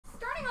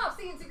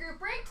CNC Group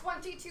Break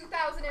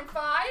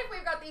 22,005.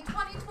 We've got the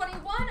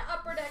 2021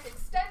 Upper Deck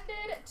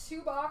Extended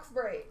 2-box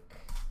break.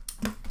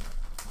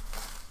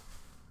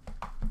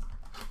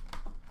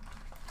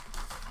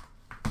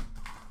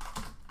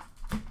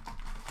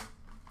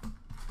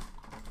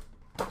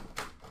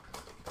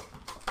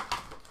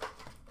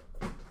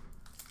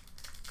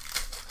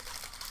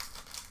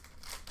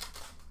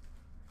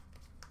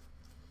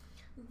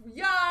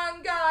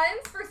 Young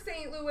Guns for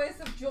St. Louis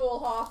of Joel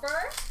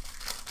Hoffer.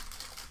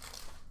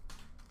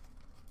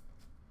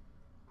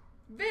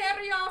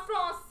 Variant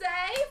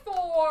Francais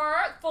for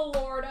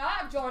Florida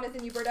of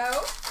Jonathan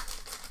Huberdeau.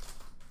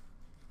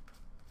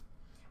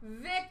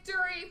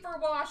 Victory for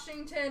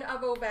Washington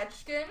of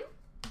Ovechkin.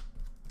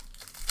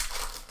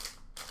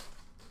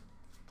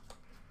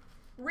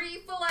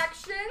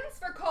 Reflections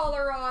for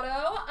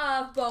Colorado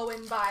of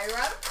Bowen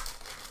Byram.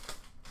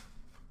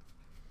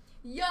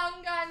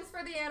 Young Guns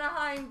for the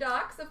Anaheim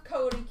Ducks of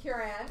Cody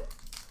Curran.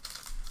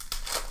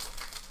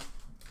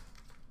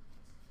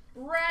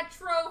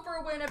 Retro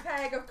for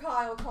Winnipeg of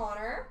Kyle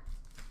Connor.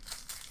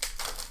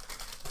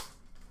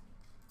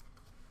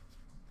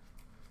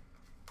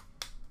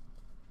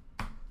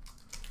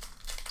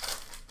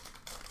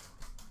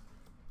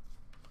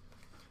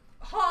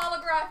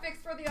 Holographics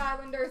for the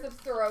Islanders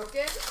of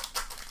Sorokin.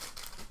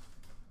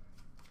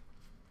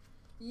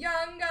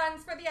 Young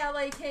Guns for the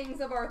LA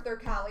Kings of Arthur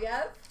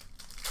Kaliev.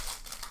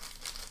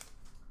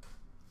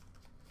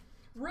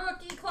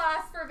 Rookie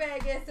Class for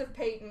Vegas of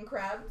Peyton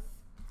Krebs.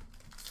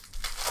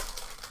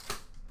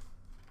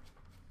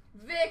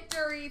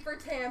 Victory for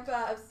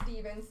Tampa of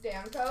Steven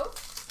Stamkos.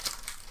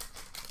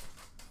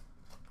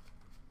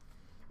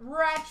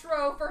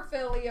 Retro for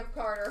Philly of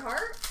Carter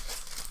Hart.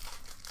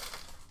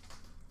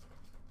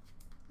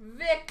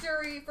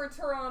 Victory for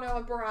Toronto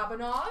of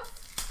Barabanov.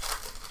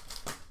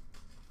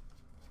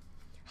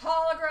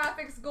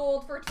 Holographics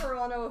Gold for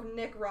Toronto of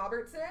Nick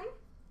Robertson.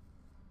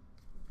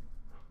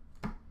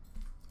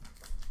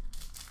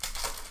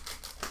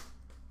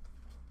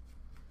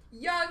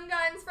 Young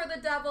Guns for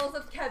the Devils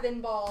of Kevin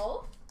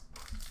Ball.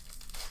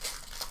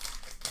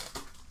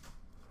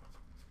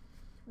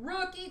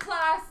 Rookie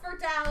Class for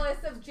Dallas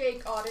of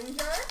Jake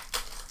Ottinger.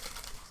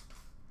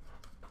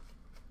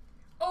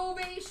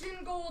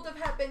 Ovation Gold of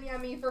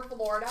Hepanyemi for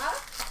Florida.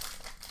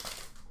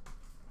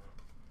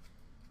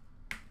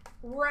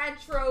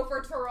 Retro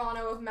for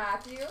Toronto of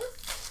Matthews.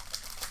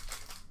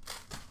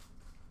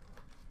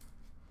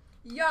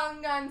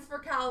 Young Guns for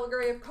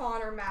Calgary of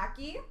Connor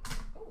Mackey.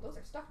 Oh, those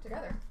are stuck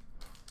together.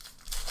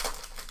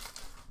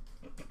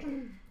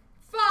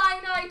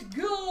 Finite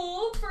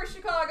Gold for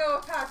Chicago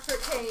of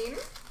Patrick Kane.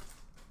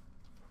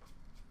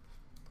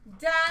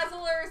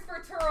 Dazzlers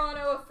for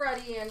Toronto of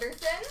Freddie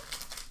Anderson.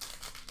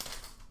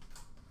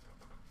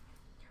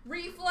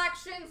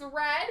 Reflections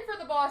Red for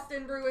the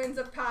Boston Bruins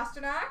of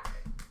Pasternak.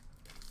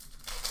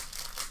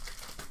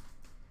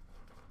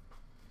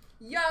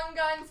 Young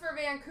Guns for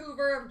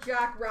Vancouver of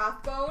Jack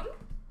Rathbone.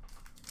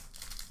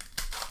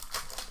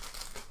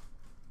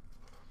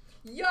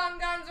 Young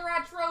Guns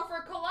Retro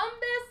for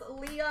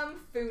Columbus, Liam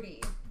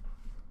Foudy.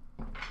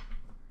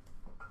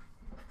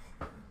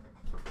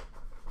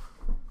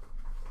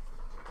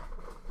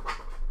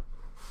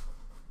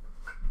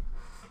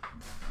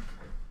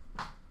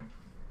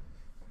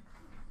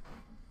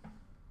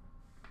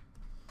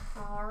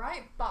 All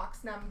right,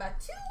 box number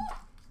 2.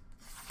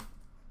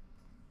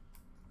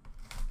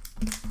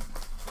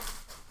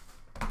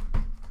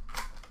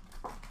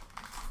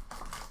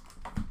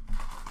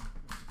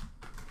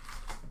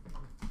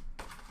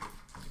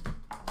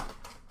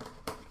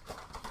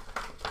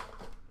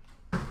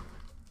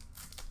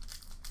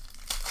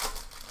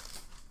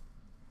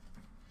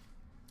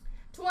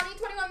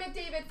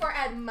 McDavid for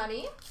Ed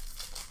Money.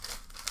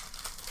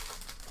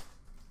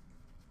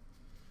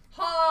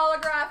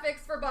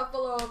 Holographics for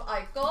Buffalo of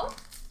Eichel.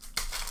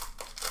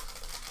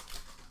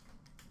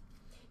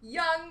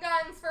 Young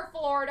Guns for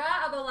Florida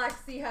of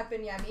Alexei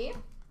Hepanyemi.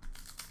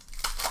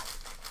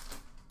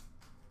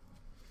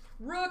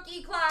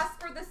 Rookie Class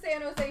for the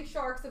San Jose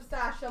Sharks of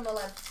Sasha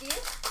Milevsky.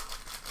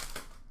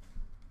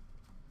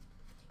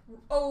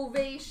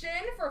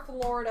 Ovation for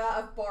Florida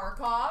of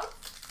Barkov.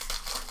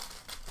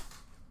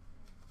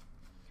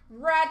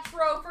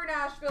 Retro for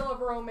Nashville of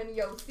Roman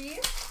Josi.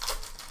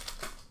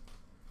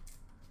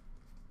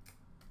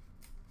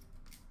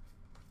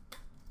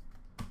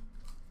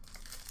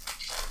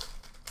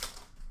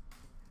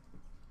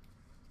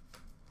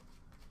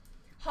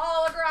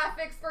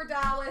 Holographics for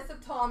Dallas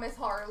of Thomas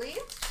Harley.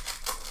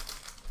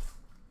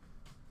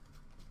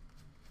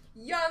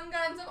 Young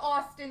Guns of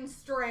Austin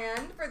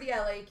Strand for the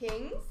LA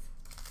Kings.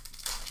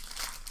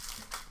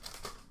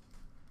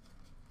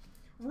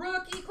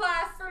 Rookie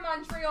Class for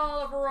Montreal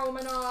of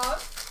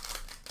Romanov.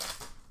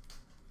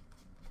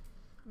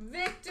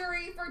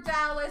 Victory for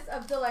Dallas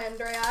of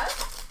Dellandrea.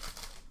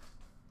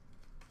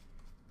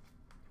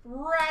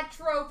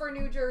 Retro for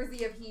New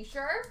Jersey of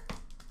Heischer.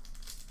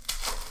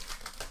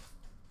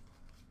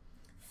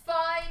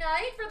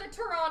 Finite for the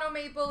Toronto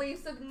Maple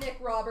Leafs of Nick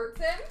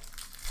Robertson.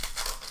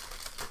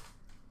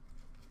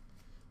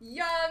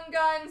 Young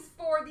Guns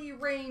for for the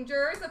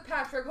Rangers of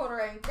Patrick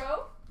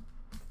Hodorenko.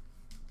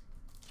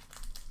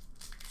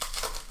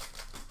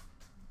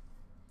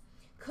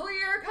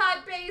 Clear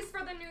cut base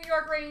for the New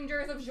York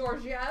Rangers of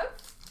Georgiev.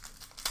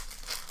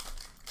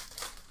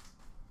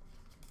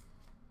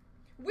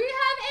 We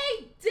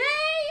have a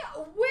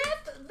day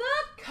with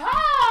the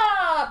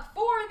Cup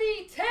for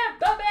the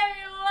Tampa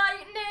Bay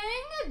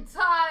Lightning,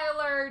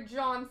 Tyler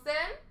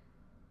Johnson.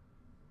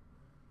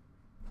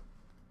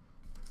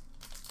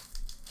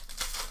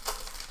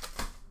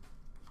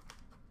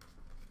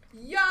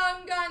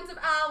 Young Guns of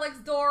Alex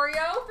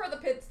Dorio for the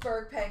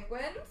Pittsburgh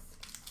Penguins.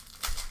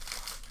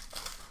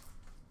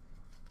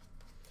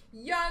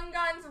 Young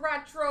Guns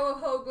Retro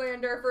of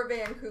Höglander for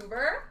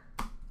Vancouver.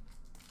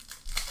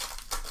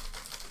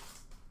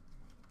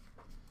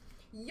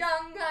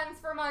 Young Guns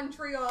for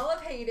Montreal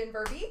of Hayden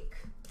Verbeek.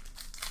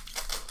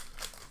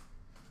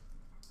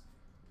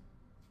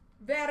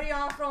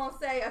 Variant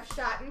Francais of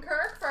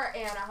Shattenkirk for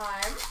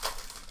Anaheim.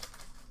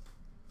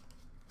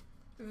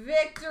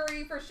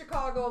 Victory for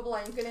Chicago of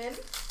Lankinen.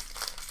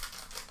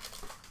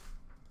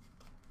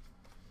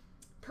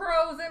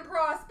 Pros and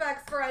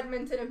Prospects for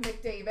Edmonton of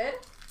McDavid.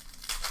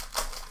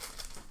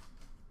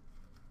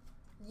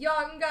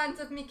 Young Guns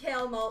of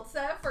Mikhail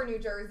Maltsev for New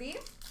Jersey.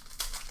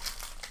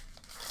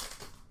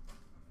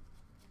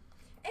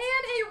 And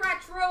a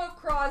retro of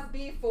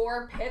Crosby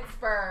for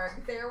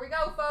Pittsburgh. There we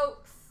go,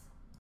 folks.